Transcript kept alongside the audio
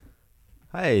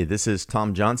Hi, this is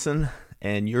Tom Johnson,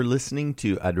 and you're listening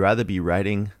to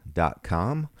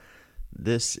I'dRatherBeWriting.com.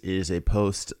 This is a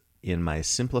post in my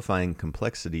Simplifying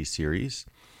Complexity series.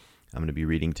 I'm going to be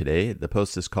reading today. The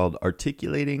post is called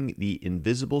Articulating the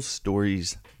Invisible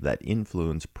Stories That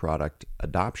Influence Product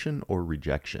Adoption or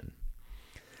Rejection.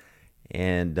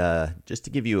 And just to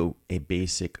give you a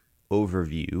basic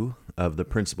overview of the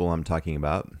principle I'm talking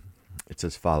about, it's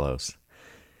as follows.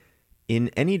 In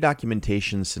any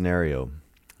documentation scenario,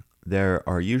 there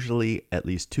are usually at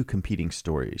least two competing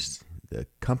stories: the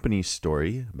company's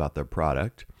story about their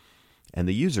product and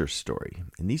the user's story.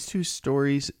 And these two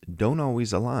stories don't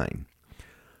always align.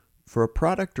 For a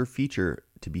product or feature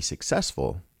to be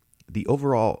successful, the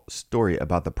overall story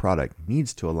about the product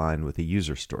needs to align with the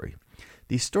user story.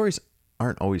 These stories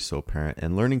aren't always so apparent,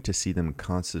 and learning to see them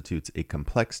constitutes a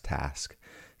complex task,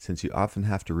 since you often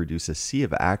have to reduce a sea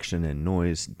of action and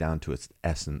noise down to its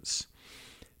essence.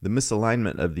 The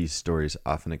misalignment of these stories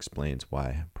often explains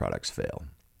why products fail.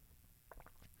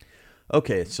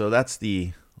 Okay, so that's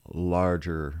the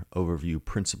larger overview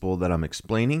principle that I'm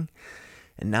explaining.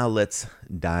 And now let's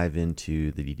dive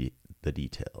into the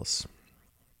details.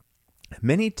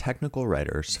 Many technical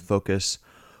writers focus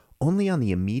only on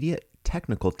the immediate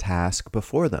technical task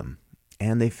before them,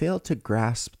 and they fail to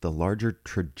grasp the larger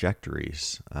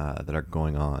trajectories that are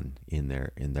going on in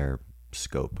their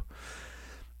scope.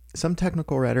 Some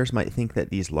technical writers might think that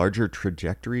these larger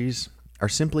trajectories are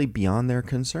simply beyond their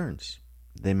concerns.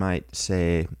 They might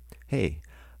say, hey,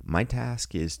 my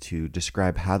task is to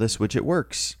describe how this widget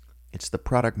works. It's the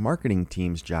product marketing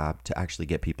team's job to actually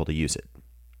get people to use it.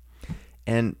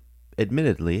 And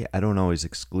admittedly, I don't always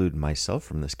exclude myself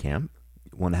from this camp.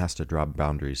 One has to draw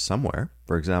boundaries somewhere.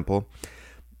 For example,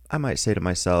 I might say to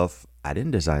myself, I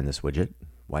didn't design this widget.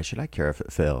 Why should I care if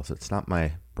it fails? It's not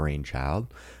my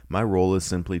brainchild. My role is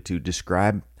simply to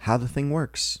describe how the thing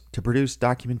works, to produce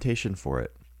documentation for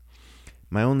it.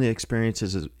 My only experience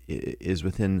is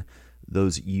within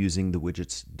those using the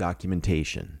widget's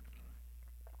documentation.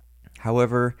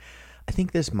 However, I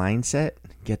think this mindset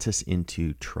gets us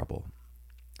into trouble.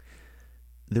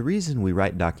 The reason we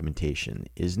write documentation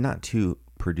is not to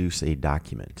produce a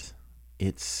document.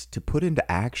 It's to put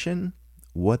into action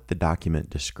what the document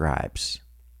describes.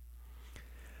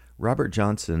 Robert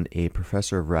Johnson, a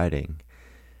professor of writing,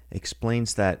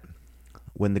 explains that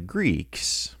when the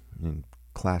Greeks, in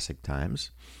classic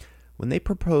times, when they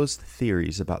proposed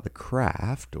theories about the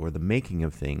craft or the making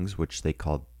of things, which they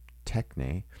called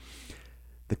techne,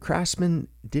 the craftsman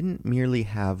didn't merely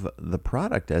have the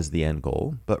product as the end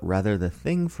goal, but rather the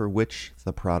thing for which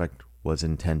the product was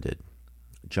intended.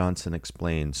 Johnson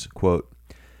explains, quote,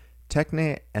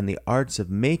 techne and the arts of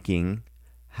making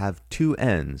have two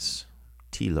ends,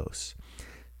 telos.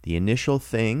 The initial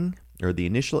thing, or the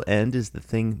initial end, is the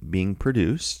thing being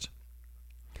produced,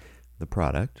 the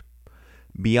product.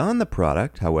 Beyond the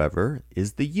product, however,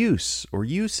 is the use or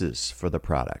uses for the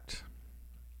product.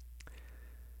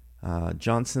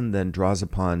 Johnson then draws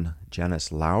upon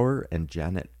Janice Lauer and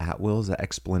Janet Atwill's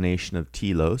explanation of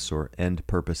telos, or end,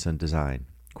 purpose, and design.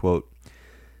 Quote,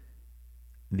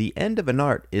 the end of an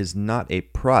art is not a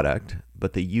product,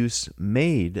 but the use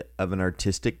made of an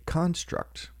artistic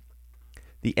construct.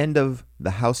 The end of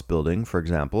the house building, for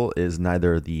example, is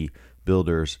neither the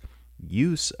builder's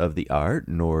use of the art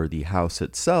nor the house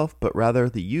itself, but rather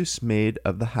the use made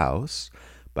of the house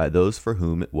by those for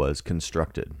whom it was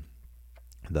constructed.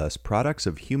 Thus, products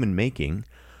of human making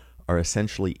are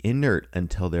essentially inert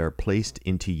until they are placed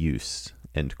into use.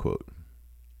 End quote.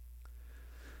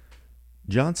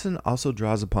 Johnson also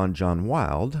draws upon John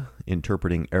Wilde,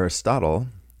 interpreting Aristotle,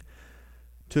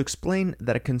 to explain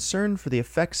that a concern for the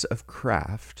effects of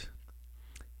craft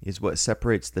is what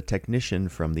separates the technician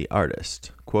from the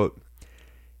artist. Quote,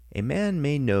 a man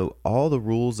may know all the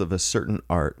rules of a certain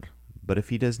art, but if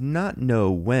he does not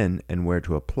know when and where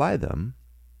to apply them,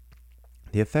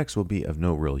 the effects will be of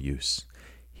no real use.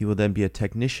 He will then be a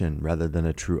technician rather than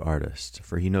a true artist,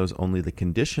 for he knows only the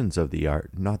conditions of the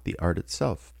art, not the art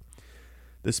itself.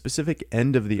 The specific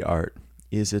end of the art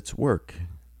is its work,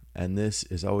 and this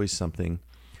is always something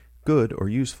good or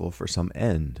useful for some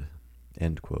end.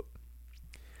 End quote.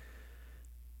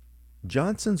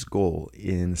 Johnson's goal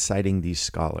in citing these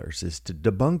scholars is to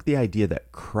debunk the idea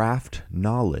that craft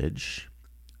knowledge,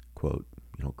 quote,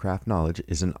 craft knowledge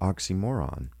is an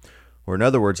oxymoron. Or in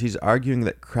other words, he's arguing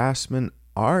that craftsmen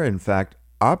are in fact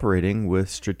operating with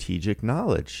strategic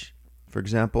knowledge. For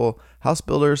example, house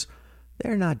builders,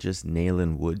 they're not just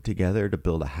nailing wood together to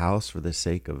build a house for the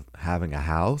sake of having a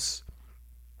house.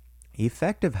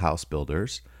 Effective house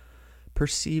builders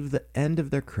perceive the end of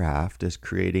their craft as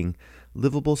creating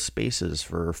livable spaces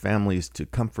for families to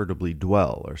comfortably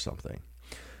dwell or something.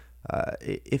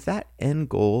 If that end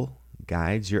goal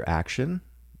guides your action,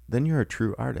 then you're a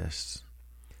true artist.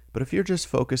 But if you're just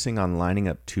focusing on lining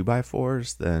up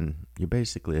 2x4s, then you're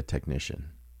basically a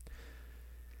technician.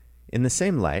 In the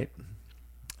same light,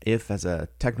 if as a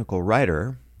technical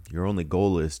writer, your only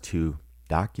goal is to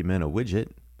document a widget,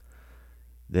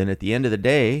 then at the end of the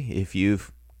day, if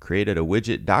you've created a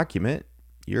widget document,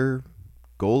 your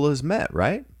goal is met,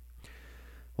 right?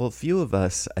 Well, few of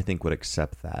us, I think, would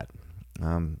accept that.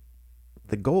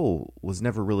 The goal was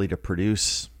never really to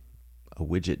produce a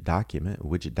widget document, a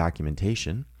widget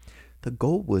documentation. The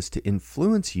goal was to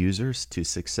influence users to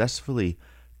successfully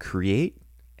create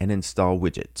and install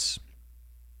widgets.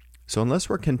 So unless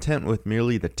we're content with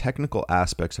merely the technical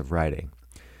aspects of writing,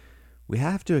 we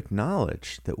have to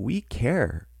acknowledge that we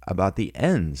care about the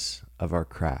ends of our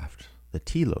craft, the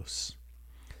telos.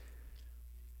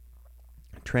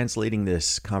 Translating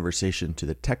this conversation to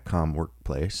the TechCom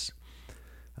workplace,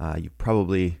 you've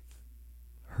probably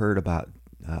heard about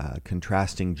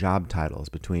contrasting job titles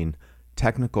between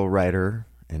technical writer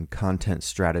and content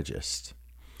strategist.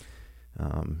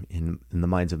 In the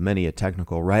minds of many, a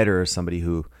technical writer is somebody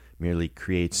who merely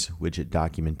creates widget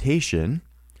documentation,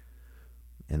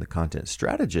 and the content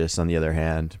strategist, on the other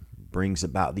hand, brings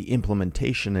about the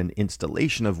implementation and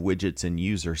installation of widgets in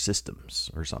user systems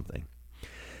or something.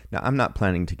 Now, I'm not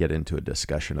planning to get into a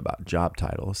discussion about job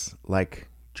titles. Like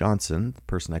Johnson, the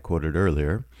person I quoted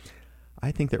earlier,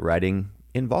 I think that writing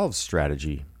involves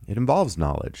strategy. It involves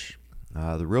knowledge.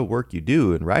 The real work you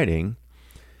do in writing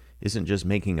isn't just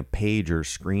making a page or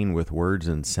screen with words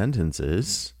and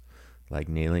sentences, like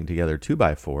nailing together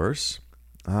 2x4s.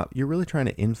 You're really trying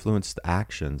to influence the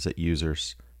actions that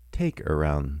users take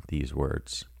around these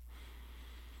words.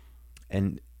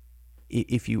 And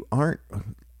if you aren't,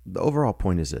 the overall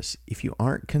point is this: if you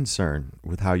aren't concerned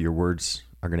with how your words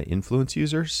are going to influence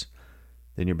users,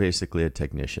 then you're basically a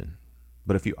technician.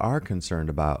 But if you are concerned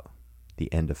about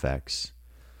the end effects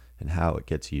and how it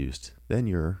gets used, then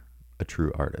you're a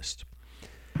true artist.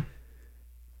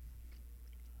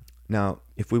 Now,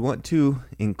 if we want to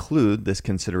include this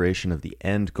consideration of the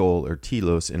end goal or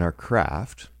telos in our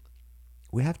craft,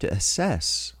 we have to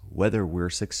assess whether we're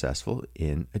successful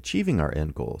in achieving our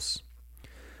end goals.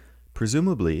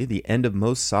 Presumably, the end of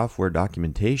most software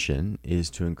documentation is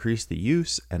to increase the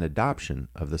use and adoption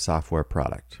of the software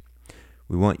product.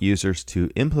 We want users to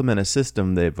implement a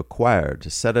system they've acquired, to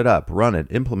set it up, run it,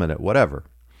 implement it, whatever.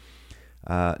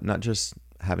 Not just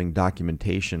having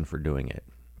documentation for doing it.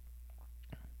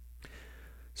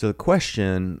 So the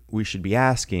question we should be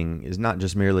asking is not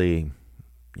just merely,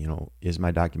 is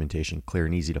my documentation clear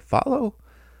and easy to follow?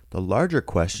 The larger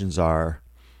questions are,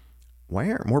 why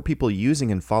aren't more people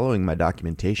using and following my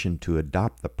documentation to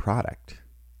adopt the product?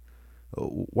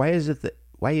 Why is it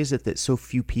that so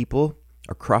few people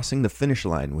are crossing the finish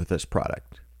line with this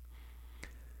product?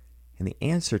 And the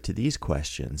answer to these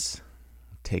questions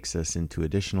takes us into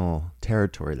additional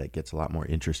territory that gets a lot more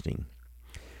interesting.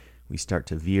 We start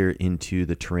to veer into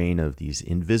the terrain of these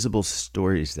invisible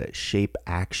stories that shape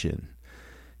action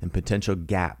and potential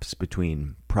gaps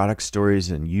between product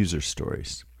stories and user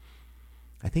stories.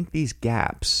 I think these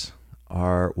gaps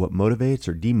are what motivates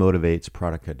or demotivates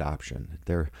product adoption.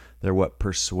 They're what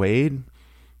persuade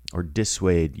or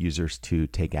dissuade users to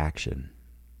take action.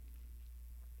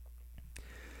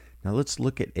 Now let's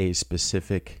look at a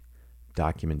specific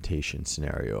documentation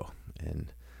scenario,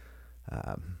 and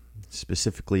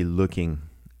specifically looking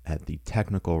at the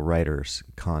technical writer's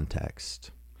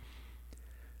context.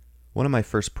 One of my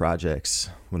first projects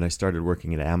when I started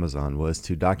working at Amazon was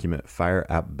to document Fire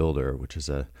App Builder, which is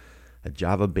a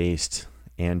Java-based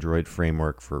Android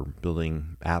framework for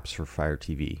building apps for Fire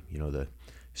TV. The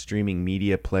streaming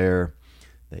media player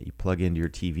that you plug into your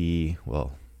TV.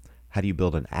 Well, how do you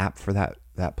build an app for that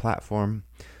platform?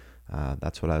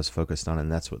 That's what I was focused on,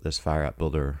 and that's what this Fire App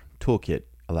Builder toolkit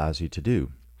allows you to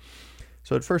do.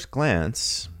 So at first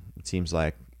glance, it seems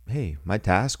like, hey, my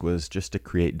task was just to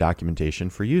create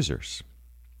documentation for users.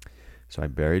 So I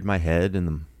buried my head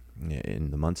in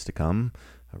the months to come,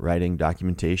 writing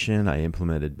documentation. I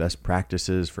implemented best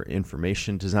practices for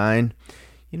information design.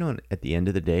 And at the end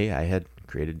of the day, I had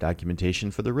created documentation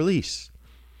for the release.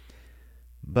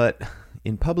 But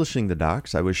in publishing the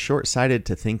docs, I was short-sighted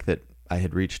to think that I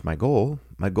had reached my goal.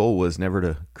 My goal was never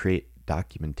to create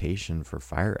documentation for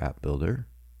Fire App Builder.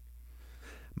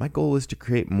 My goal was to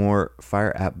create more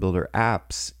Fire App Builder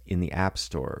apps in the App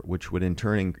Store, which would in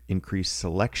turn increase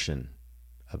selection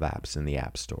of apps in the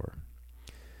App Store.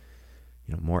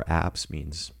 More apps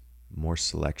means more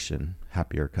selection,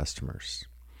 happier customers.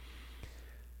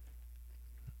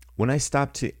 When I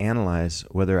stop to analyze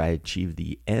whether I achieve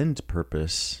the end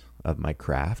purpose of my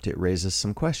craft, it raises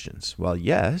some questions. Well,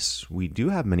 yes, we do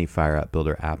have many Fire App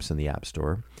Builder apps in the App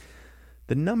Store.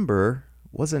 The number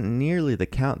wasn't nearly the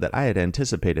count that I had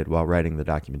anticipated while writing the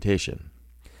documentation.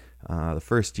 The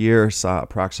first year saw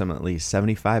approximately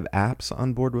 75 apps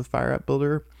on board with Fire App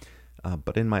Builder,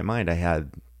 but in my mind I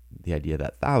had the idea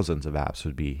that thousands of apps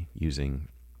would be using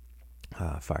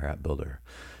Fire App Builder.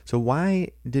 So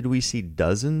why did we see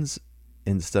dozens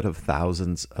instead of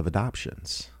thousands of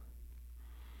adoptions?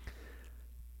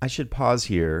 I should pause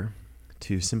here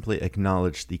to simply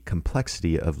acknowledge the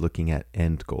complexity of looking at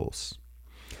end goals.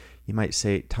 You might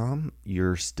say, Tom,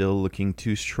 you're still looking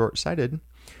too short-sighted.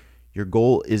 Your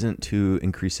goal isn't to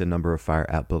increase the number of Fire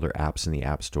App Builder apps in the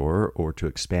App Store or to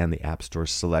expand the App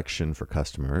Store's selection for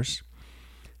customers.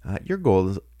 Your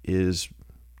goal is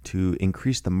to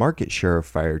increase the market share of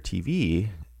Fire TV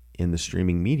in the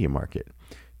streaming media market,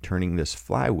 turning this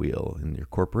flywheel in your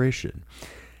corporation.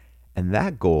 And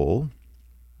that goal,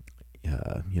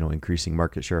 increasing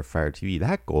market share of Fire TV,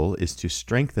 that goal is to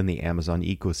strengthen the Amazon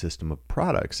ecosystem of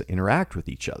products that interact with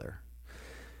each other.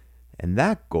 And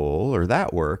that goal or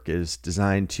that work is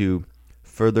designed to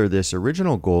further this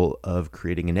original goal of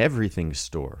creating an everything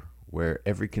store where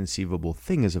every conceivable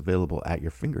thing is available at your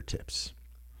fingertips.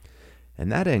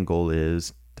 And that end goal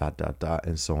is ...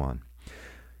 and so on.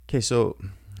 Okay, so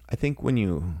I think when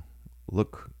you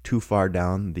look too far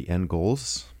down the end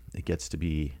goals, it gets to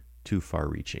be too far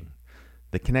reaching.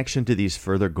 The connection to these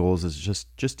further goals is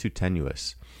just too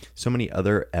tenuous. So many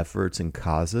other efforts and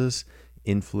causes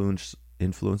influence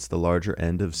the larger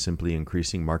end of simply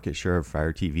increasing market share of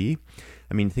Fire TV.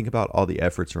 I mean, think about all the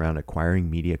efforts around acquiring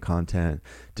media content,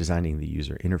 designing the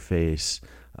user interface,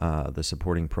 the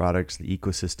supporting products, the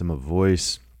ecosystem of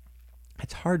voice.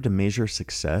 It's hard to measure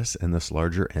success in this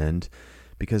larger end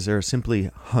because there are simply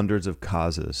hundreds of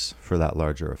causes for that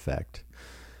larger effect.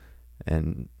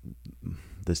 And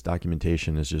this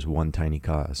documentation is just one tiny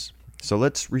cause. So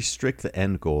let's restrict the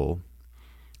end goal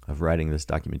of writing this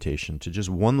documentation to just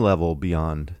one level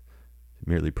beyond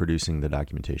merely producing the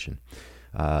documentation.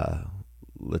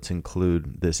 Let's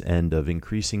include this end of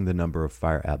increasing the number of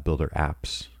Fire App Builder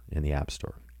apps in the App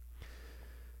Store.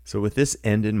 So with this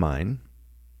end in mind,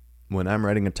 when I'm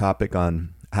writing a topic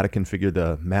on how to configure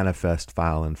the manifest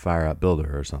file in Fire App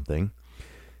Builder or something,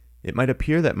 it might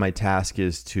appear that my task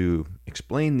is to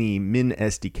explain the Min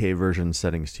SDK version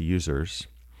settings to users.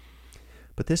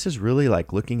 But this is really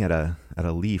like looking at a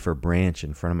leaf or branch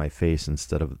in front of my face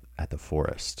instead of at the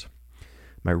forest.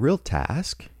 My real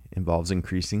task involves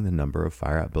increasing the number of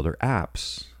Fire App Builder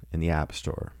apps in the App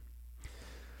Store.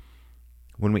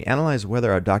 When we analyze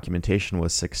whether our documentation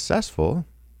was successful,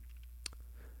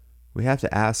 we have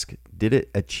to ask, did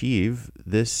it achieve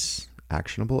this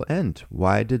actionable end?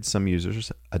 Why did some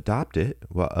users adopt it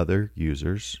while other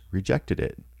users rejected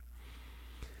it?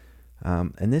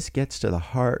 And this gets to the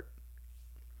heart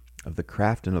of the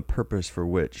craft and the purpose for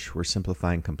which we're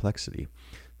simplifying complexity.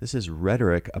 This is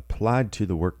rhetoric applied to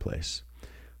the workplace.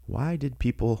 Why did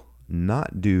people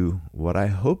not do what I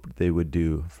hoped they would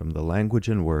do from the language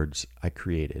and words I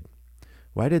created?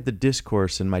 Why did the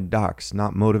discourse in my docs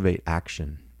not motivate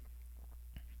action?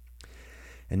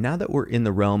 And now that we're in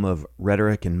the realm of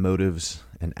rhetoric and motives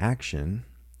and action,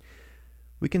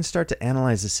 we can start to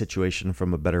analyze the situation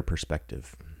from a better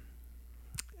perspective.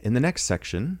 In the next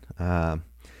section, I'm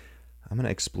going to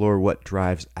explore what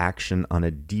drives action on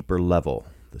a deeper level,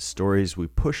 the stories we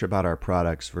push about our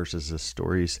products versus the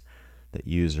stories that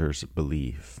users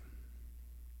believe.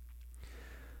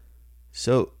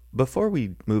 So before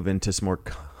we move into some more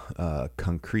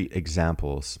concrete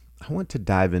examples, I want to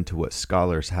dive into what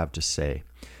scholars have to say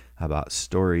about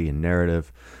story and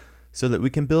narrative so that we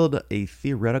can build a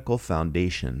theoretical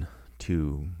foundation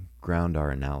to ground our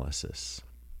analysis.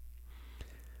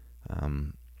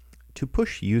 To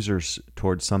push users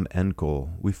towards some end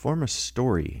goal, we form a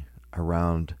story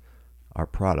around our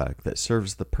product that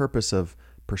serves the purpose of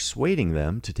persuading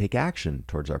them to take action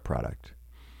towards our product.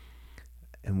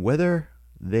 And whether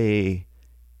they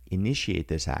initiate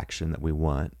this action that we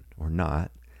want or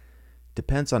not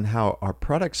depends on how our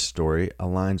product story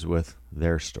aligns with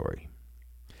their story.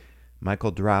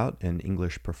 Michael Drout, an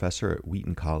English professor at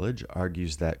Wheaton College,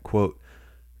 argues that, quote,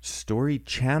 story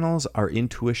channels our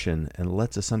intuition and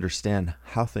lets us understand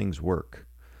how things work.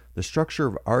 The structure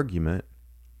of argument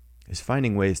is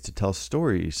finding ways to tell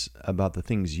stories about the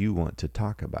things you want to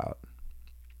talk about.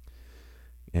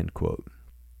 End quote.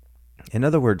 In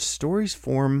other words, stories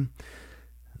form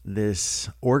this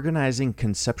organizing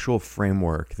conceptual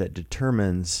framework that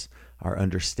determines our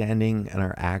understanding and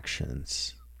our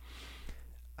actions.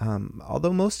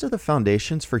 Although most of the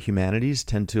foundations for humanities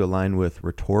tend to align with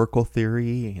rhetorical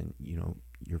theory, and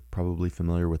you're probably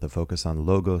familiar with the focus on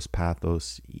logos,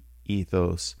 pathos,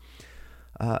 ethos.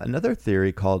 Another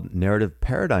theory called narrative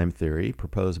paradigm theory,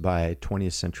 proposed by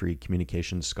 20th century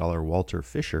communications scholar Walter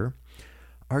Fisher,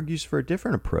 argues for a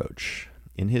different approach.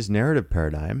 In his narrative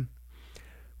paradigm,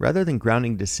 rather than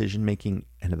grounding decision-making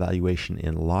and evaluation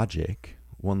in logic,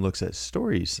 one looks at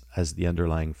stories as the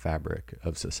underlying fabric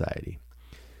of society.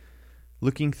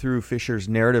 Looking through Fisher's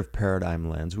narrative paradigm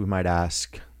lens, we might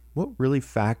ask, what really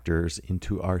factors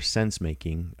into our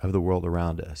sense-making of the world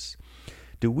around us?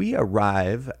 Do we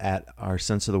arrive at our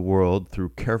sense of the world through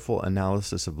careful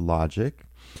analysis of logic,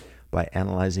 by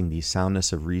analyzing the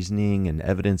soundness of reasoning and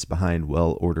evidence behind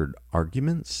well-ordered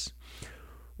arguments?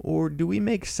 Or do we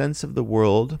make sense of the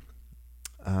world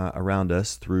around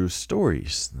us through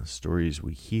stories, the stories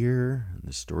we hear,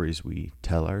 the stories we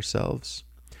tell ourselves?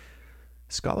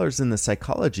 Scholars in the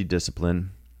psychology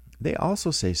discipline, they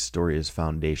also say story is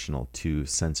foundational to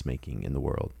sense-making in the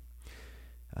world.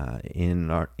 In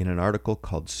an article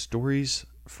called Stories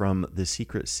from the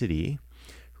Secret City,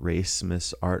 Ray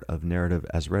Smith's Art of Narrative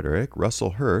as Rhetoric,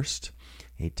 Russell Hurst,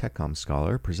 a TechCom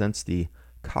scholar, presents the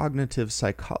cognitive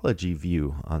psychology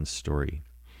view on story.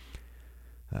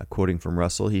 Quoting from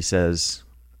Russell, he says,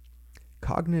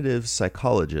 "Cognitive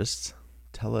psychologists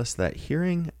tell us that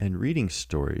hearing and reading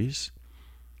stories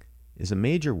is a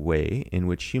major way in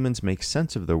which humans make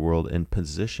sense of their world and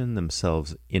position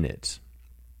themselves in it.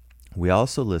 We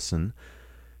also listen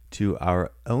to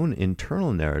our own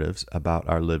internal narratives about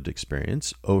our lived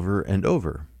experience over and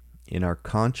over. In our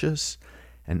conscious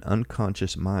and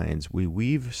unconscious minds, we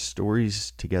weave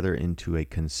stories together into a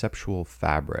conceptual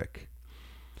fabric.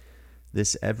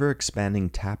 This ever-expanding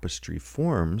tapestry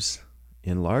forms,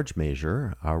 in large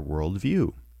measure, our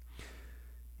worldview.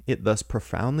 It thus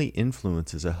profoundly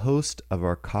influences a host of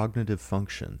our cognitive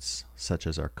functions, such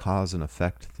as our cause and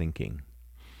effect thinking.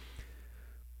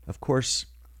 Of course,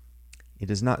 it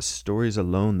is not stories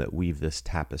alone that weave this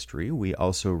tapestry. We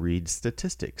also read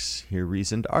statistics, hear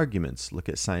reasoned arguments, look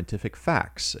at scientific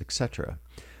facts, etc.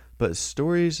 But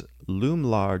stories loom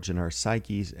large in our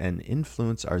psyches and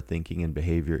influence our thinking and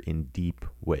behavior in deep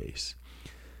ways.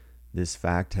 This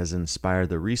fact has inspired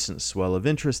the recent swell of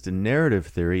interest in narrative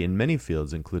theory in many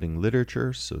fields, including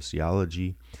literature,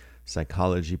 sociology,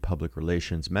 psychology, public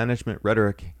relations, management,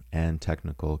 rhetoric, and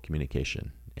technical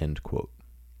communication." End quote.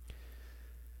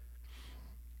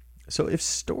 So if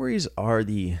stories are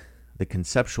the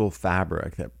conceptual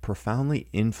fabric that profoundly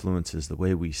influences the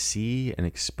way we see and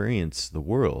experience the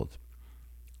world,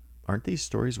 aren't these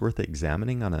stories worth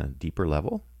examining on a deeper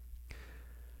level?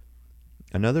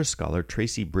 Another scholar,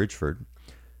 Tracy Bridgford,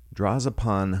 draws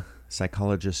upon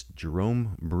psychologist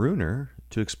Jerome Bruner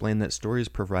to explain that stories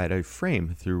provide a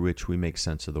frame through which we make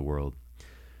sense of the world.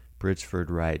 Bridgford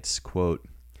writes, quote,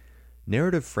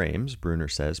 "Narrative frames," Bruner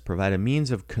says, "provide a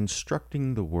means of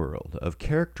constructing the world, of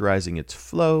characterizing its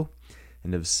flow,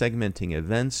 and of segmenting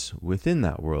events within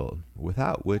that world,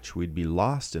 without which we'd be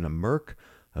lost in a murk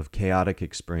of chaotic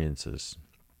experiences.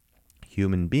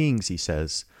 Human beings," he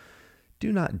says,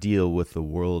 "do not deal with the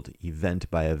world event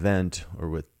by event or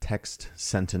with text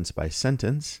sentence by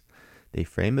sentence. They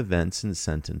frame events and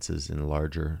sentences in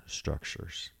larger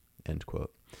structures." End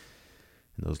quote.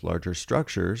 And those larger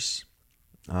structures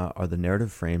are the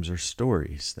narrative frames or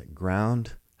stories that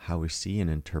ground how we see and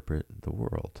interpret the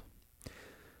world.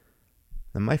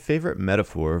 And my favorite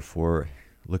metaphor for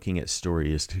looking at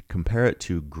story is to compare it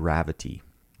to gravity.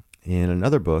 In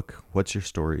another book, What's Your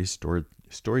Story?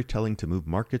 Storytelling to Move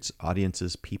Markets,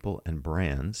 Audiences, People, and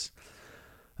Brands.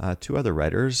 Two other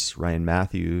writers, Ryan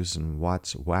Matthews and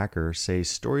Watts Wacker, say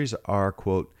stories are,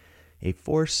 quote, "a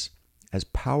force as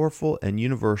powerful and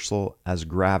universal as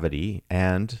gravity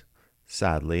and,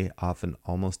 sadly, often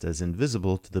almost as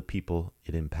invisible to the people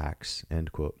it impacts,"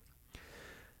 end quote.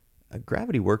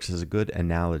 Gravity works as a good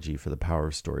analogy for the power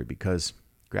of story because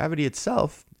gravity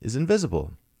itself is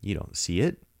invisible. You don't see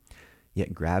it.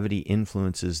 Yet gravity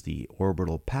influences the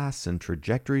orbital paths and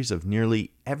trajectories of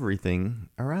nearly everything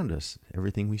around us,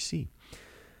 everything we see.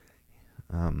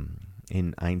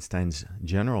 In Einstein's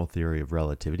general theory of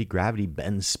relativity, gravity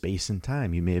bends space and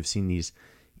time. You may have seen these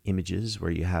images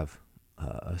where you have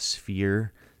a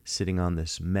sphere sitting on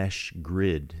this mesh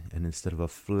grid, and instead of a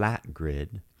flat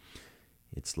grid,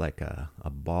 it's like a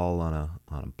ball on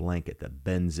a blanket that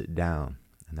bends it down,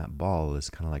 and that ball is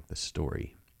kind of like the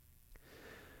story.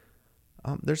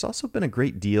 There's also been a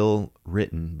great deal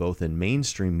written, both in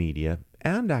mainstream media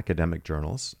and academic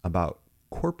journals, about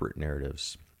corporate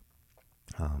narratives.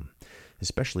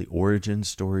 especially origin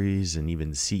stories and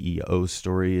even CEO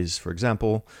stories. For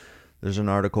example, there's an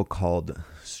article called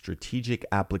Strategic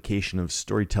Application of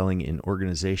Storytelling in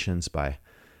Organizations by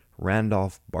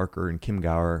Randolph Barker and Kim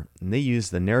Gower, and they use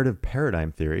the narrative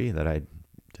paradigm theory that I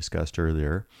discussed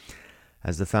earlier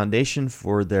as the foundation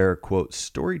for their, quote,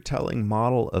 storytelling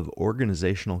model of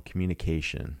organizational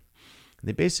communication.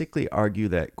 They basically argue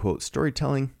that, quote,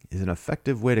 storytelling is an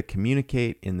effective way to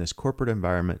communicate in this corporate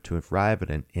environment to arrive at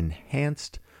an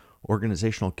enhanced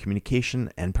organizational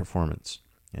communication and performance,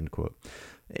 end quote.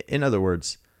 In other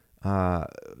words,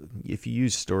 if you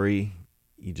use story,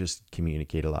 you just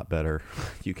communicate a lot better.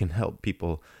 You can help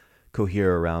people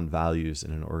cohere around values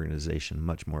in an organization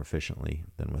much more efficiently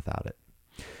than without it.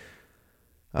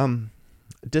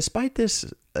 Despite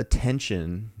this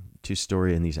attention to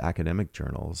story in these academic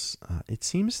journals, it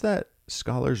seems that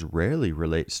scholars rarely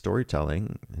relate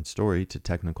storytelling and story to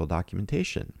technical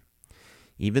documentation,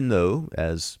 even though,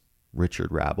 as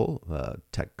Richard Rabel, a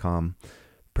TechCom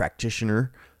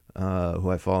practitioner who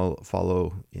I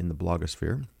follow in the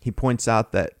blogosphere, he points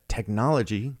out that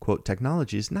technology, quote,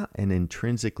 technology is not an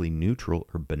intrinsically neutral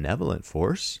or benevolent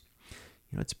force.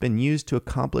 It's been used to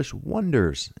accomplish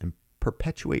wonders and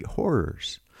perpetuate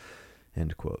horrors,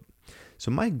 end quote. So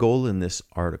my goal in this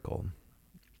article,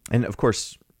 and of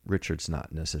course, Richard's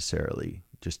not necessarily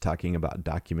just talking about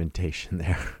documentation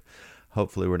there.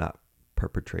 Hopefully we're not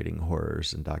perpetrating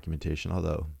horrors in documentation,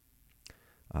 although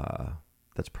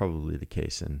that's probably the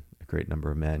case in a great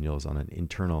number of manuals on an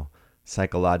internal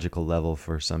psychological level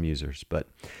for some users. But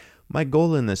my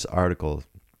goal in this article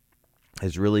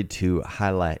is really to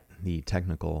highlight the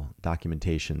technical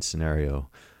documentation scenario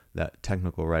that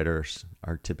technical writers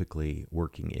are typically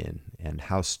working in and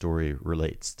how story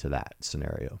relates to that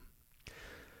scenario.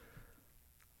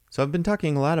 So I've been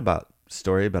talking a lot about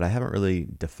story, but I haven't really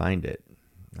defined it.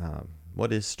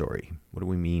 What is story? What do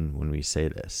we mean when we say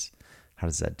this? How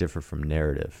does that differ from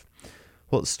narrative?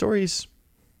 Well, stories,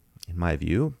 in my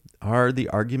view, are the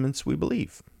arguments we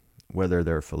believe, whether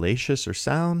they're fallacious or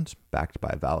sound, backed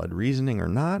by valid reasoning or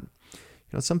not.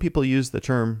 Some people use the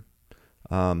term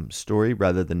story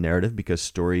rather than narrative because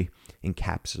story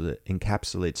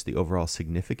encapsulates the overall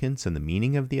significance and the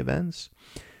meaning of the events,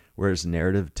 whereas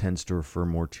narrative tends to refer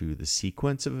more to the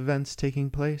sequence of events taking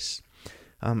place.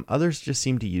 Others just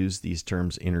seem to use these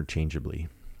terms interchangeably.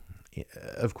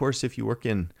 Of course, if you work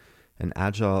in an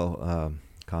agile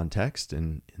context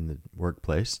in the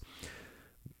workplace,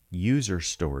 user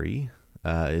story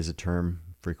is a term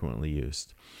frequently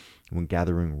used. When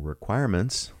gathering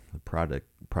requirements, the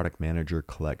product manager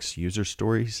collects user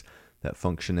stories that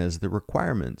function as the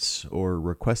requirements or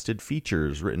requested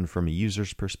features written from a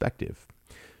user's perspective.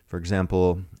 For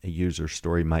example, a user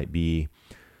story might be,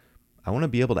 I want to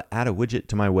be able to add a widget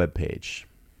to my web page.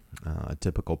 A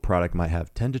typical product might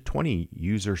have 10 to 20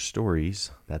 user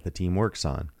stories that the team works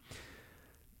on.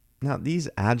 Now, these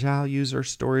agile user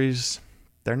stories,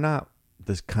 they're not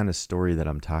this kind of story that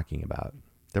I'm talking about.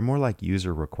 They're more like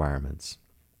user requirements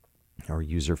or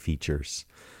user features.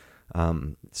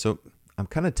 So I'm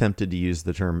kind of tempted to use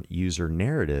the term user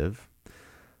narrative,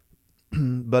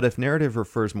 but if narrative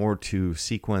refers more to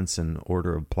sequence and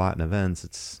order of plot and events,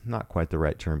 it's not quite the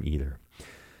right term either.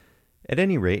 At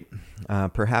any rate,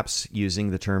 perhaps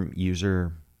using the term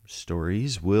user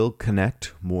stories will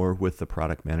connect more with the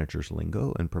product manager's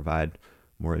lingo and provide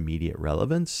more immediate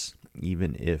relevance,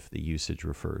 even if the usage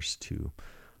refers to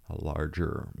a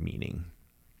larger meaning.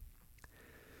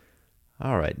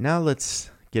 All right, now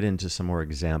let's get into some more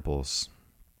examples.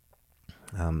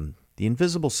 The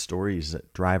invisible stories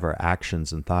that drive our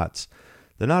actions and thoughts,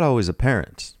 they're not always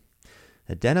apparent.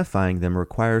 Identifying them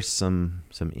requires some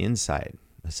insight,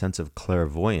 a sense of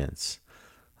clairvoyance.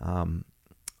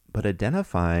 But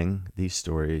identifying these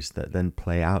stories that then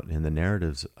play out in the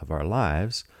narratives of our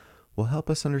lives will help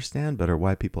us understand better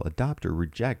why people adopt or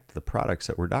reject the products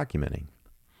that we're documenting.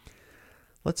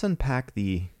 Let's unpack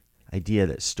the idea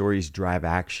that stories drive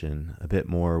action a bit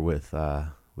more with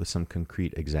some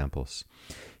concrete examples.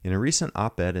 In a recent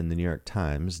op-ed in the New York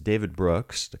Times, David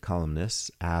Brooks, the columnist,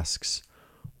 asks,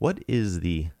 "What is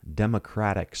the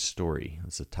democratic story?"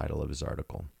 That's the title of his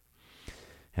article.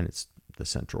 And it's the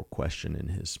central question in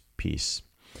his piece.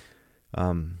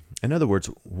 In other words,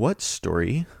 what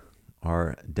story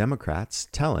are Democrats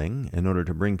telling in order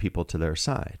to bring people to their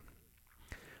side?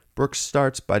 Brooks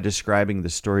starts by describing the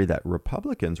story that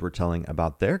Republicans were telling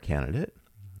about their candidate.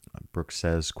 Brooks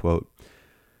says, quote,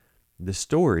 "The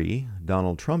story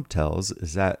Donald Trump tells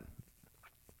is that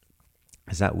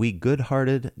we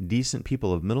good-hearted, decent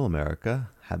people of middle America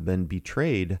have been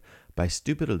betrayed by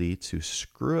stupid elites who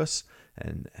screw us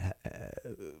and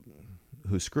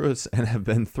who screw us and have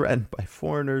been threatened by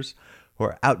foreigners who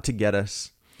are out to get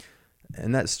us.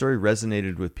 And that story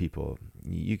resonated with people.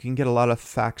 You can get a lot of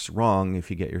facts wrong if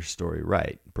you get your story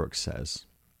right, Brooks says.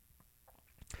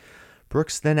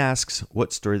 Brooks then asks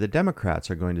what story the Democrats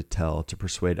are going to tell to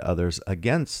persuade others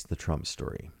against the Trump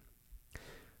story.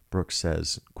 Brooks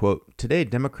says, quote, "Today,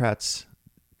 Democrats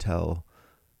tell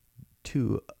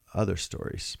two other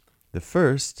stories. The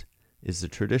first is the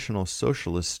traditional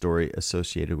socialist story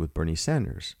associated with Bernie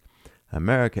Sanders.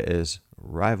 America is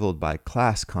rivaled by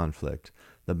class conflict.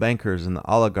 The bankers and the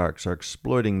oligarchs are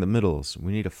exploiting the middles.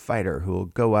 We need a fighter who will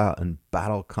go out and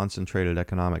battle concentrated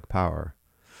economic power.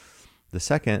 The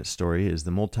second story is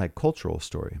the multicultural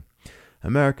story.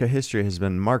 American history has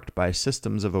been marked by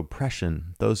systems of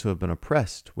oppression. Those who have been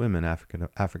oppressed, women,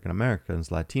 African Americans,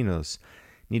 Latinos,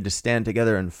 need to stand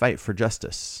together and fight for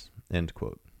justice." End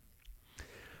quote.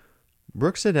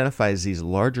 Brooks identifies these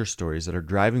larger stories that are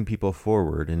driving people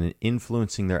forward and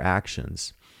influencing their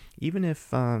actions, even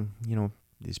if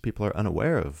these people are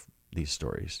unaware of these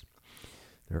stories.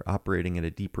 They're operating at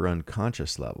a deeper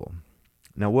unconscious level.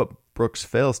 Now, what Brooks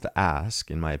fails to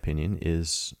ask, in my opinion,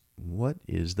 is what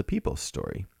is the people's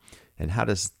story? And how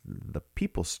does the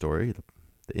people's story,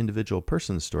 the individual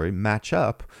person's story, match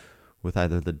up with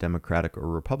either the Democratic or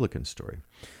Republican story?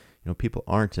 People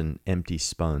aren't an empty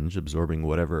sponge absorbing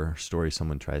whatever story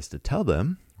someone tries to tell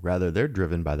them. Rather, they're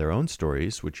driven by their own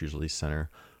stories, which usually center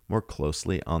more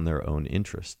closely on their own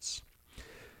interests.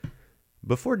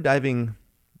 Before diving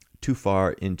too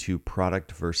far into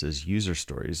product versus user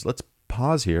stories, let's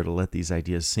pause here to let these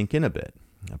ideas sink in a bit,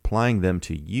 applying them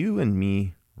to you and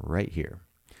me right here.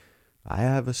 I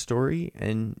have a story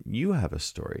and you have a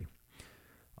story.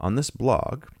 On this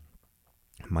blog,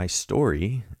 my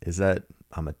story is that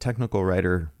I'm a technical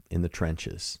writer in the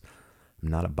trenches. I'm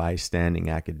not a bystanding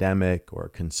academic or a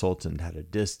consultant at a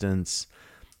distance.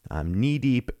 I'm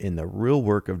knee-deep in the real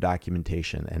work of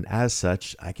documentation, and as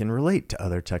such, I can relate to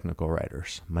other technical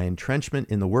writers. My entrenchment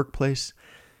in the workplace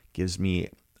gives me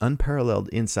unparalleled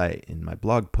insight in my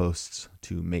blog posts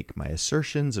to make my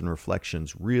assertions and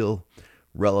reflections real,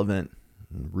 relevant,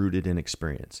 and rooted in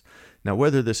experience. Now,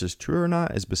 whether this is true or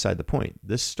not is beside the point.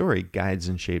 This story guides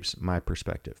and shapes my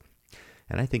perspective.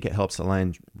 And I think it helps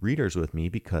align readers with me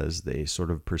because they sort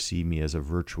of perceive me as a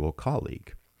virtual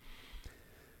colleague.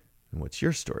 And what's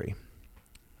your story?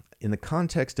 In the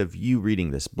context of you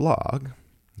reading this blog,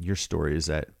 your story is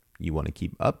that you want to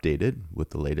keep updated with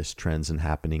the latest trends and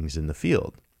happenings in the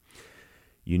field.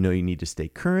 You know you need to stay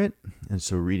current, and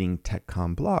so reading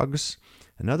TechCom blogs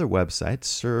and other websites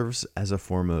serves as a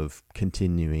form of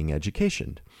continuing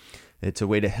education. It's a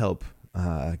way to help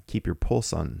keep your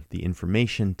pulse on the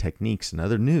information, techniques, and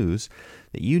other news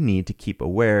that you need to keep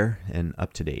aware and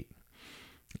up to date.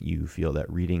 You feel that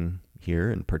reading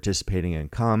here and participating in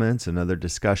comments and other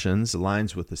discussions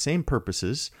aligns with the same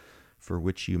purposes for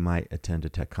which you might attend a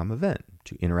TechCom event,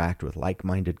 to interact with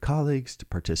like-minded colleagues, to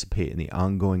participate in the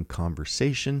ongoing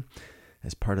conversation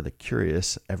as part of the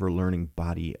curious, ever-learning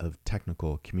body of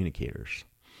technical communicators.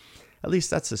 At least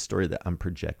that's the story that I'm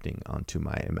projecting onto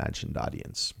my imagined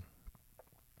audience.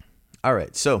 All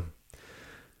right, so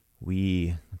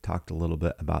we talked a little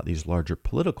bit about these larger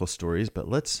political stories, but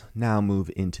let's now move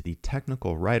into the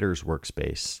technical writer's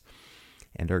workspace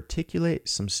and articulate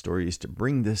some stories to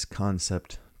bring this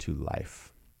concept to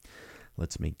life.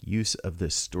 Let's make use of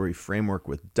this story framework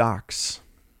with docs.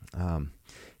 And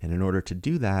in order to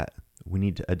do that, we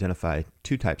need to identify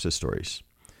two types of stories: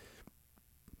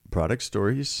 product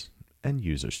stories and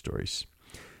user stories.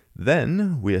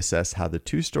 Then we assess how the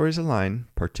two stories align,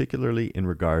 particularly in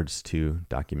regards to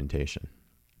documentation.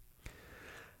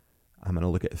 I'm going to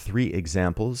look at 3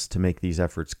 examples to make these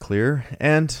efforts clear,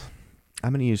 and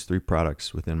I'm going to use 3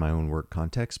 products within my own work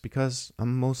context because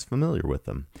I'm most familiar with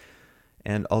them.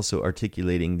 And also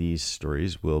articulating these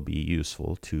stories will be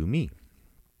useful to me.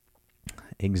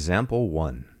 Example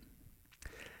 1.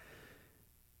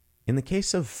 In the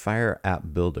case of Fire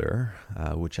App Builder,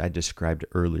 which I described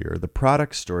earlier, the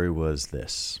product story was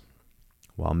this.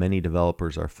 While many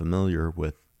developers are familiar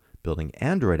with building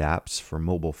Android apps for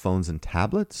mobile phones and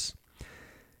tablets,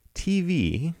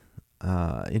 TV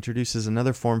introduces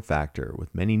another form factor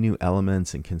with many new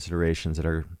elements and considerations that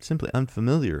are simply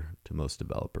unfamiliar to most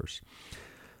developers.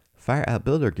 Fire App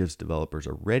Builder gives developers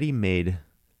a ready-made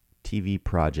TV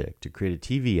project to create a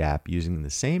TV app using the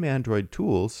same Android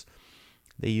tools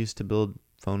they use to build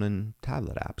phone and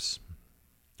tablet apps.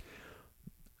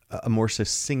 A more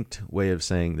succinct way of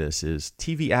saying this is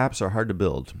TV apps are hard to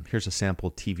build. Here's a sample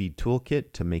TV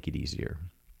toolkit to make it easier.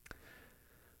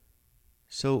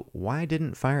 So why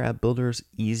didn't Fire App Builder's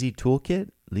easy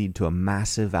toolkit lead to a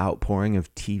massive outpouring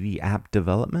of TV app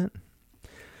development?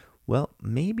 Well,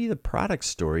 maybe the product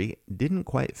story didn't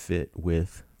quite fit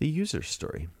with the user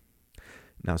story.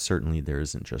 Now, certainly there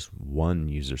isn't just one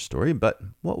user story, but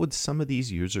what would some of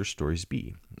these user stories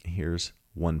be? Here's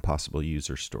one possible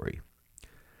user story.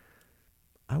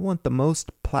 I want the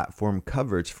most platform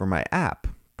coverage for my app,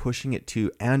 pushing it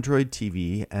to Android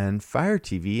TV and Fire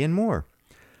TV and more.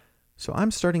 So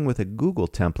I'm starting with a Google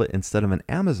template instead of an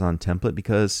Amazon template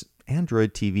because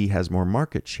Android TV has more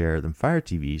market share than Fire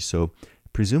TV, so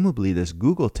presumably this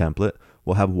Google template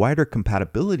will have wider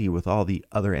compatibility with all the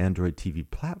other Android TV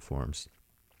platforms.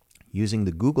 Using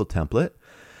the Google template,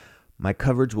 my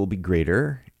coverage will be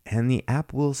greater and the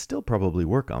app will still probably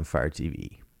work on Fire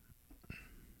TV.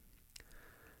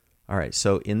 All right,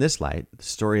 so in this light, the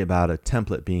story about a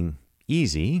template being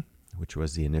easy, which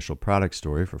was the initial product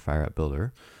story for Fire App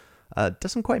Builder,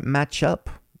 doesn't quite match up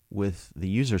with the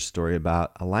user story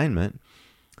about alignment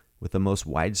with the most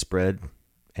widespread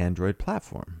Android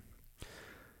platform.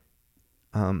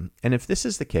 And if this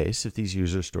is the case, if these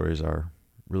user stories are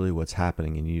really what's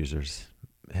happening in users'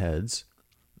 heads,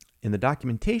 in the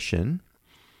documentation,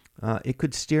 it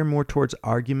could steer more towards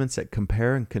arguments that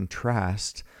compare and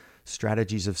contrast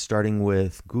strategies of starting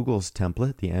with Google's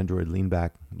template, the Android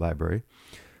Leanback library,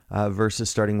 versus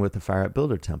starting with the Fire App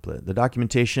Builder template. The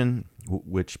documentation,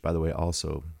 which, by the way,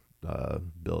 also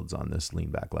builds on this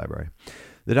Leanback library.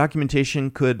 The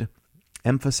documentation could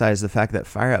emphasize the fact that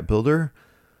Fire App Builder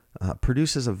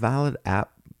produces a valid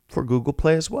app for Google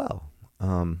Play as well.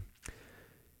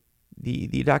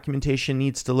 The documentation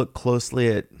needs to look closely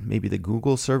at maybe the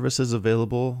Google services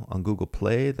available on Google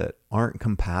Play that aren't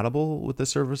compatible with the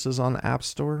services on the App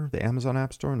Store, the Amazon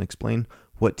App Store, and explain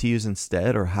what to use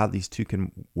instead or how these two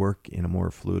can work in a more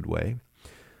fluid way.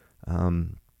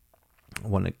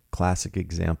 One classic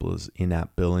example is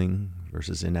in-app billing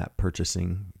versus in-app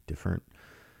purchasing, different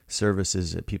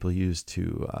services that people use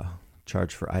to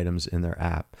charge for items in their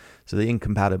app. So the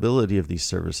incompatibility of these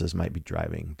services might be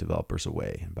driving developers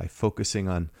away. And by focusing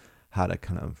on how to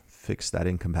kind of fix that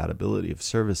incompatibility of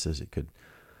services, it could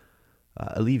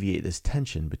alleviate this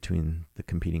tension between the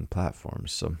competing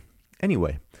platforms. So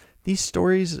anyway, these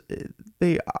stories,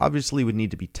 they obviously would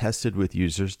need to be tested with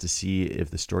users to see if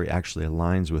the story actually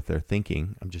aligns with their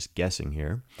thinking. I'm just guessing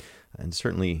here. And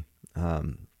certainly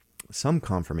some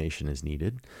confirmation is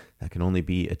needed. That can only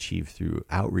be achieved through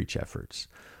outreach efforts.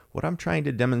 What I'm trying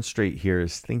to demonstrate here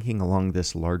is thinking along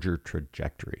this larger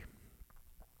trajectory.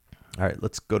 All right,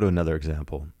 let's go to another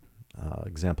example.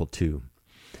 Example 2.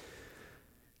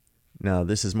 Now,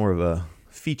 this is more of a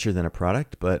feature than a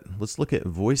product, but let's look at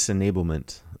voice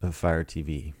enablement of Fire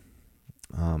TV.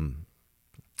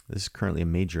 This is currently a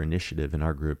major initiative in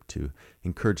our group to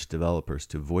encourage developers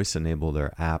to voice enable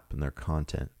their app and their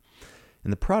content. In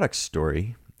the product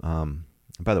story,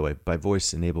 by the way, by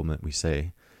voice enablement, we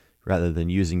say rather than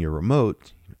using your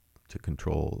remote to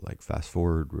control like fast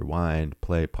forward, rewind,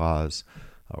 play, pause,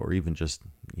 or even just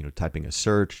typing a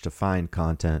search to find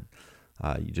content,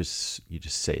 you just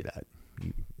say that,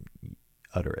 you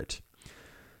utter it.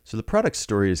 So the product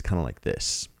story is kind of like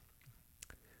this.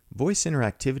 Voice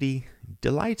interactivity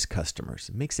delights customers.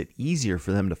 It makes it easier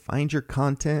for them to find your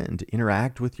content and to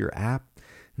interact with your app.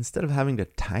 Instead of having to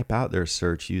type out their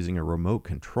search using a remote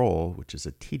control, which is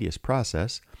a tedious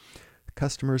process,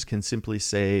 customers can simply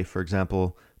say, for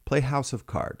example, play House of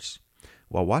Cards.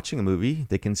 While watching a movie,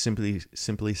 they can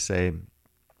simply say,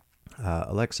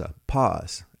 Alexa,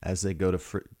 pause, as they go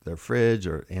to their fridge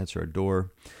or answer a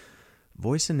door.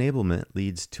 Voice enablement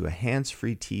leads to a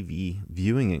hands-free TV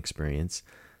viewing experience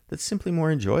that's simply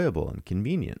more enjoyable and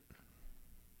convenient.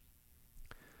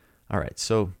 All right,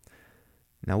 so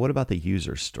now what about the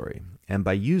user story? And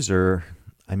by user,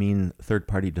 I mean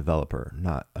third-party developer,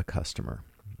 not a customer.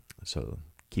 So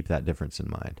keep that difference in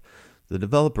mind. The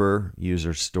developer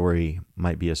user story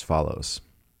might be as follows.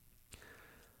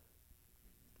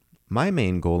 My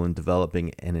main goal in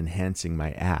developing and enhancing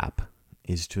my app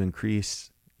is to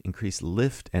increase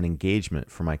lift and engagement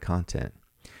for my content.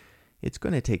 It's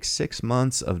going to take 6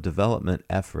 months of development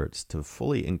efforts to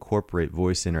fully incorporate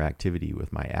voice interactivity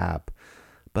with my app,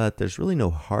 but there's really no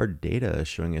hard data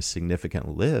showing a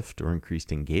significant lift or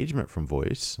increased engagement from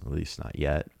voice, at least not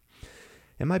yet.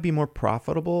 It might be more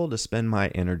profitable to spend my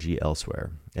energy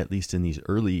elsewhere, at least in these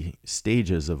early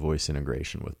stages of voice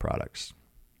integration with products.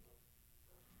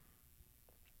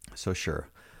 So sure,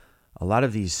 a lot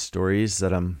of these stories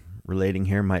that I'm relating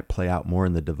here might play out more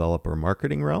in the developer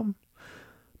marketing realm,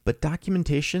 but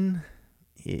documentation,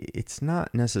 it's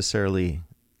not necessarily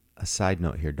a side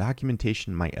note here.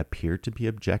 Documentation might appear to be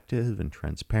objective and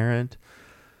transparent,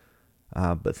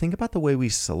 But think about the way we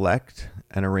select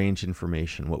and arrange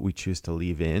information, what we choose to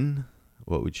leave in,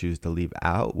 what we choose to leave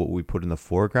out, what we put in the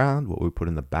foreground, what we put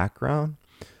in the background,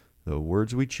 the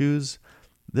words we choose.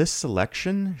 This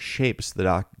selection shapes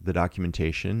the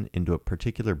documentation into a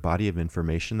particular body of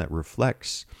information that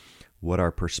reflects what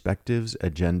our perspectives,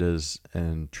 agendas,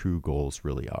 and true goals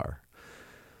really are.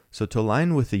 So to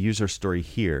align with the user story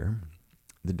here,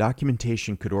 the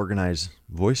documentation could organize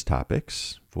voice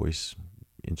topics, voice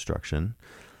instruction,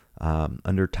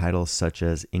 under titles such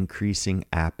as increasing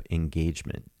app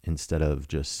engagement instead of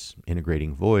just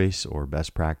integrating voice or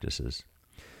best practices.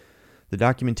 The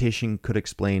documentation could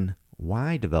explain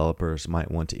why developers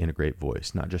might want to integrate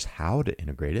voice, not just how to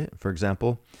integrate it. For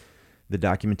example, the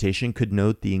documentation could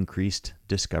note the increased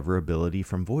discoverability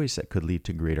from voice that could lead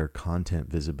to greater content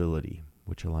visibility,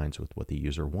 which aligns with what the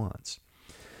user wants.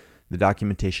 The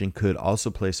documentation could also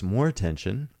place more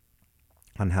attention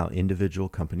on how individual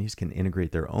companies can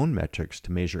integrate their own metrics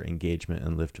to measure engagement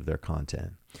and lift of their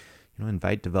content.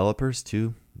 Invite developers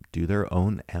to do their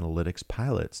own analytics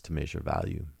pilots to measure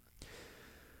value.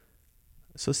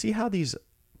 So see how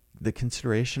the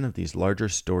consideration of these larger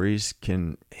stories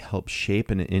can help shape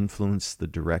and influence the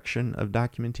direction of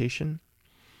documentation.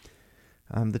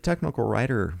 The technical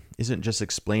writer isn't just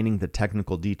explaining the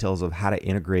technical details of how to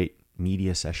integrate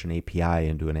Media Session API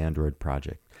into an Android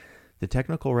project. The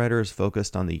technical writer is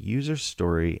focused on the user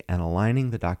story and aligning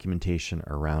the documentation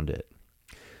around it.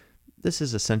 This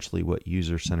is essentially what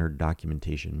user-centered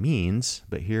documentation means,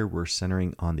 but here we're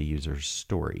centering on the user's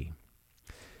story.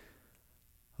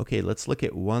 Okay, let's look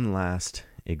at one last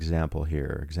example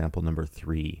here, example number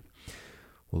 3.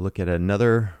 We'll look at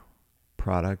another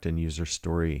product and user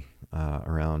story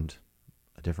around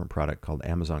a different product called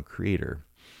Amazon Creator.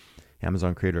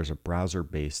 Amazon Creator is a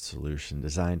browser-based solution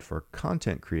designed for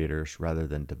content creators rather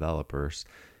than developers,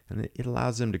 and it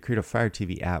allows them to create a Fire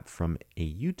TV app from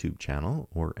a YouTube channel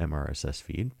or MRSS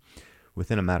feed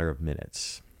within a matter of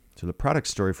minutes. So the product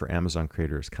story for Amazon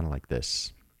Creator is kind of like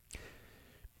this.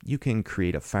 You can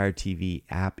create a Fire TV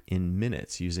app in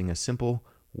minutes using a simple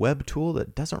web tool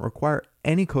that doesn't require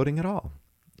any coding at all.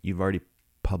 You've already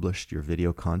published your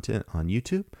video content on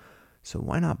YouTube, so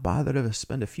why not bother to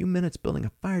spend a few minutes building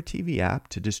a Fire TV app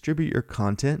to distribute your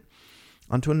content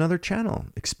onto another channel,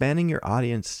 expanding your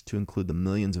audience to include the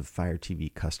millions of Fire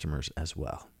TV customers as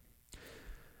well.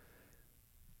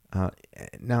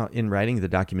 Now, in writing the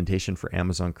documentation for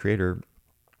Amazon Creator,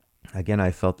 again, I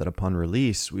felt that upon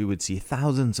release, we would see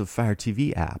thousands of Fire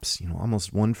TV apps,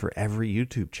 almost one for every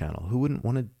YouTube channel. Who wouldn't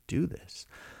want to do this?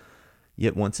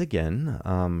 Yet once again,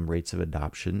 rates of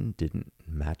adoption didn't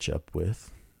match up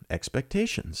with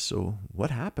expectations. So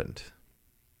what happened?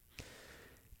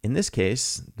 In this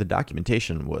case, the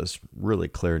documentation was really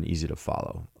clear and easy to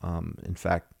follow. In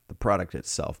fact, the product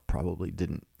itself probably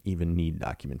didn't even need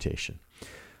documentation.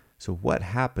 So what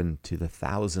happened to the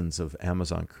thousands of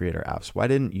Amazon Creator apps? Why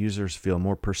didn't users feel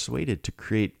more persuaded to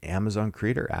create Amazon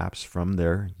Creator apps from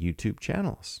their YouTube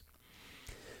channels?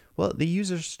 Well, the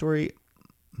user story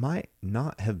might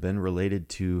not have been related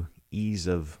to ease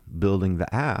of building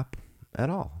the app at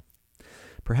all.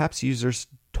 Perhaps users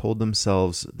told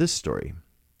themselves this story.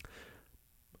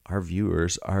 Our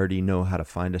viewers already know how to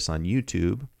find us on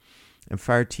YouTube, and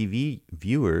Fire TV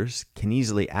viewers can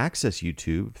easily access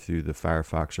YouTube through the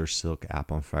Firefox or Silk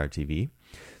app on Fire TV.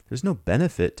 There's no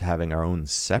benefit to having our own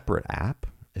separate app,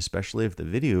 especially if the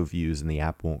video views in the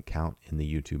app won't count in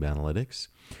the YouTube analytics.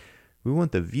 We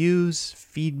want the views,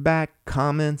 feedback,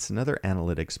 comments, and other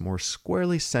analytics more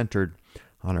squarely centered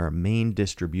on our main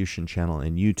distribution channel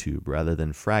in YouTube rather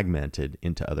than fragmented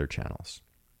into other channels.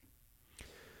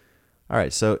 All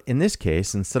right, so in this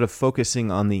case, instead of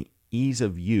focusing on the ease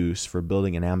of use for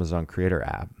building an Amazon Creator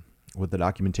app, what the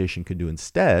documentation could do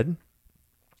instead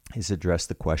is address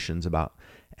the questions about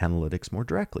analytics more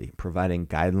directly, providing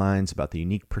guidelines about the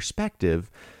unique perspective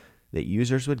that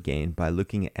users would gain by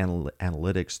looking at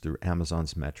analytics through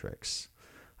Amazon's metrics.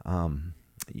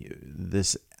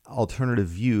 This alternative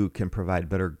view can provide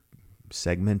better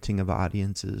segmenting of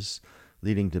audiences,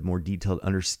 leading to more detailed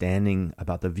understanding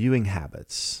about the viewing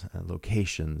habits,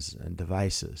 locations, and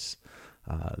devices.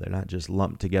 They're not just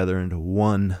lumped together into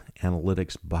one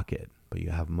analytics bucket, but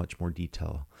you have much more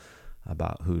detail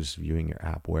about who's viewing your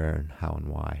app, where, and how, and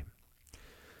why.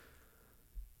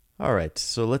 All right,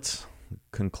 so let's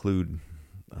conclude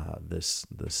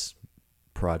this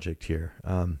project here.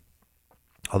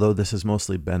 Although this has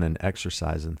mostly been an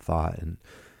exercise in thought, and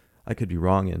I could be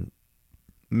wrong in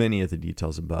many of the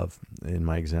details above in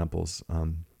my examples.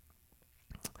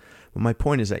 But my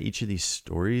point is that each of these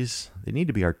stories, they need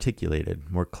to be articulated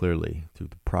more clearly through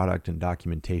the product and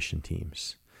documentation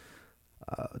teams.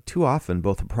 Too often,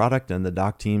 both the product and the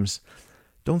doc teams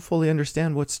don't fully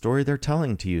understand what story they're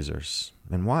telling to users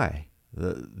and why.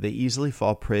 They easily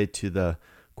fall prey to the,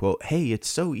 quote, "Hey, it's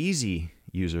so easy"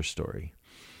 user story.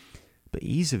 But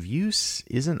ease of use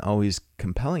isn't always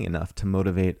compelling enough to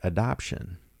motivate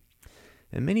adoption.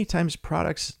 And many times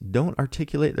products don't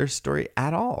articulate their story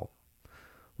at all.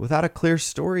 Without a clear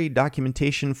story,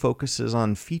 documentation focuses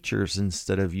on features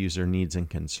instead of user needs and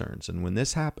concerns. And when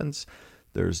this happens,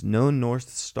 there's no North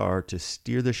Star to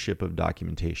steer the ship of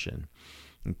documentation.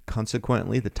 And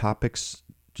consequently, the topics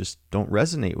just don't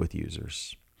resonate with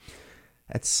users.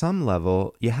 At some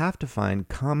level, you have to find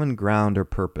common ground or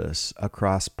purpose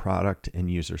across product and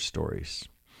user stories.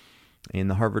 In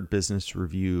the Harvard Business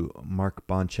Review, Mark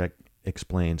Bonchek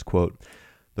explains, quote,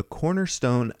 "The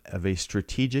cornerstone of a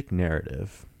strategic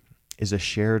narrative is a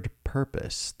shared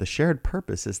purpose. The shared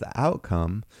purpose is the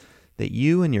outcome that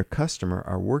you and your customer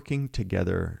are working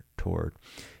together toward.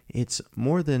 It's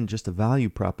more than just a value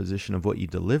proposition of what you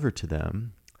deliver to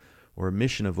them or a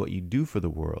mission of what you do for the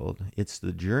world. It's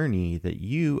the journey that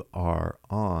you are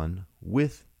on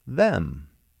with them.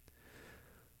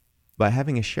 By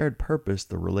having a shared purpose,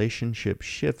 the relationship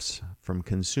shifts from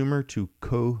consumer to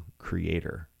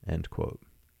co-creator," end quote.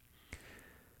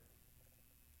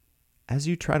 As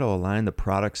you try to align the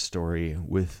product story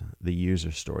with the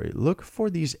user story, look for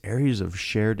these areas of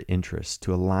shared interest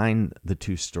to align the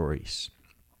two stories.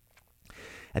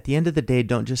 At the end of the day,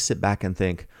 don't just sit back and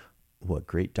think, "What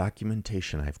great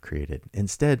documentation I've created."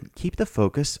 Instead, keep the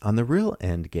focus on the real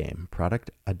end game,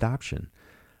 product adoption.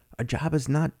 Our job is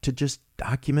not to just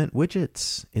document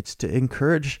widgets. It's to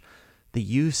encourage the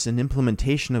use and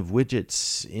implementation of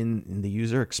widgets in the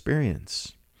user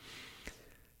experience.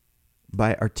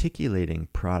 By articulating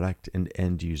product and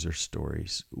end user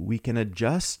stories, we can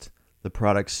adjust the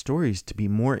product stories to be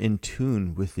more in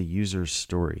tune with the user's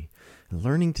story.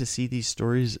 Learning to see these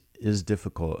stories is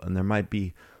difficult, and there might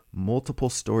be multiple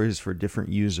stories for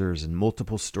different users and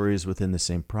multiple stories within the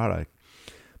same product.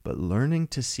 But learning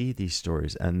to see these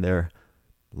stories and their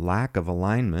lack of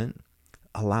alignment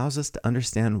allows us to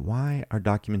understand why our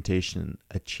documentation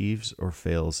achieves or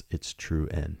fails its true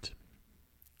end.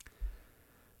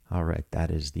 All right,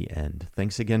 that is the end.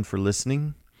 Thanks again for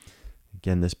listening.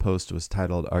 Again, this post was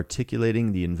titled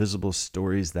 "Articulating the Invisible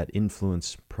Stories That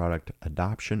Influence Product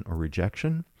Adoption or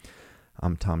Rejection."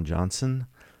 I'm Tom Johnson.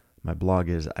 My blog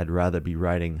is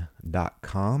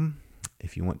I'dRatherBeWriting.com.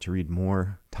 If you want to read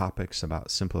more topics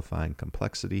about simplifying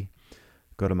complexity,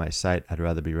 go to my site,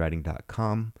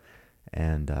 I'dRatherBeWriting.com,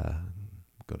 and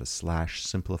go to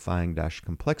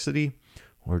 /simplifying-complexity,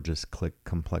 or just click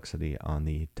complexity on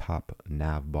the top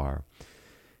nav bar.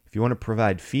 If you want to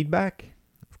provide feedback,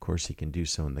 of course, you can do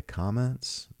so in the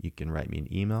comments. You can write me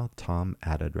an email,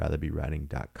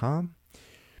 tom@I'dRatherBeWriting.com.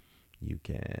 You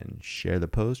can share the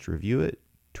post, review it,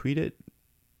 tweet it,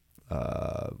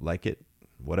 like it,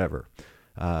 whatever.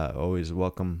 Always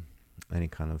welcome any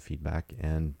kind of feedback.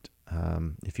 And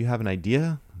if you have an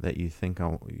idea that you think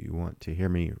you want to hear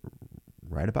me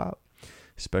write about,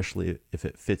 especially if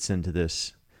it fits into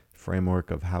this framework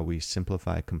of how we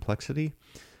simplify complexity,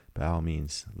 by all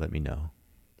means, let me know.